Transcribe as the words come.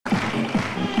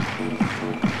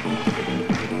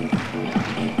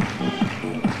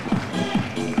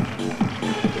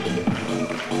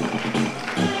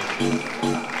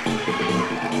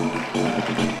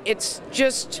it's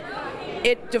just,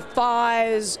 it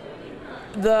defies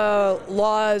the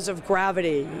laws of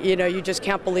gravity. You know, you just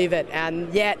can't believe it,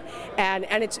 and yet, and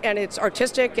it's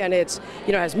artistic, and it's,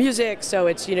 you know, has music, so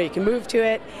it's, you know, you can move to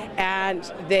it,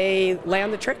 and they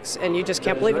land the tricks, and you just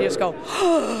can't believe it. You just go,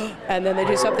 and then they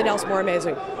do something else more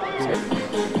amazing.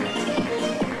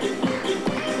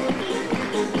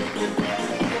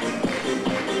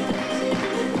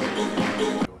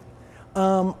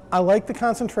 I like the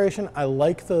concentration. I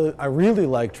really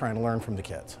like trying to learn from the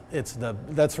kids.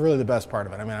 That's really the best part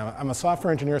of it. I mean, I'm a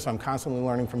software engineer, so I'm constantly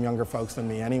learning from younger folks than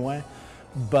me anyway.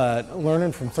 But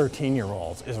learning from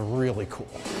 13-year-olds is really cool.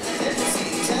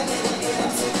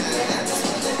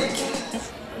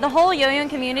 The whole yo-yoing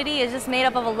community is just made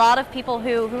up of a lot of people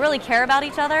who really care about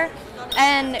each other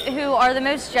and who are the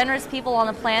most generous people on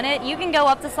the planet. You can go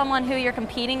up to someone who you're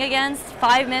competing against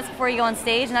 5 minutes before you go on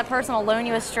stage, and that person will loan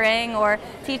you a string or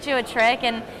teach you a trick,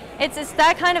 and it's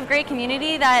that kind of great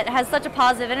community that has such a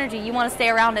positive energy. You want to stay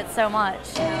around it so much.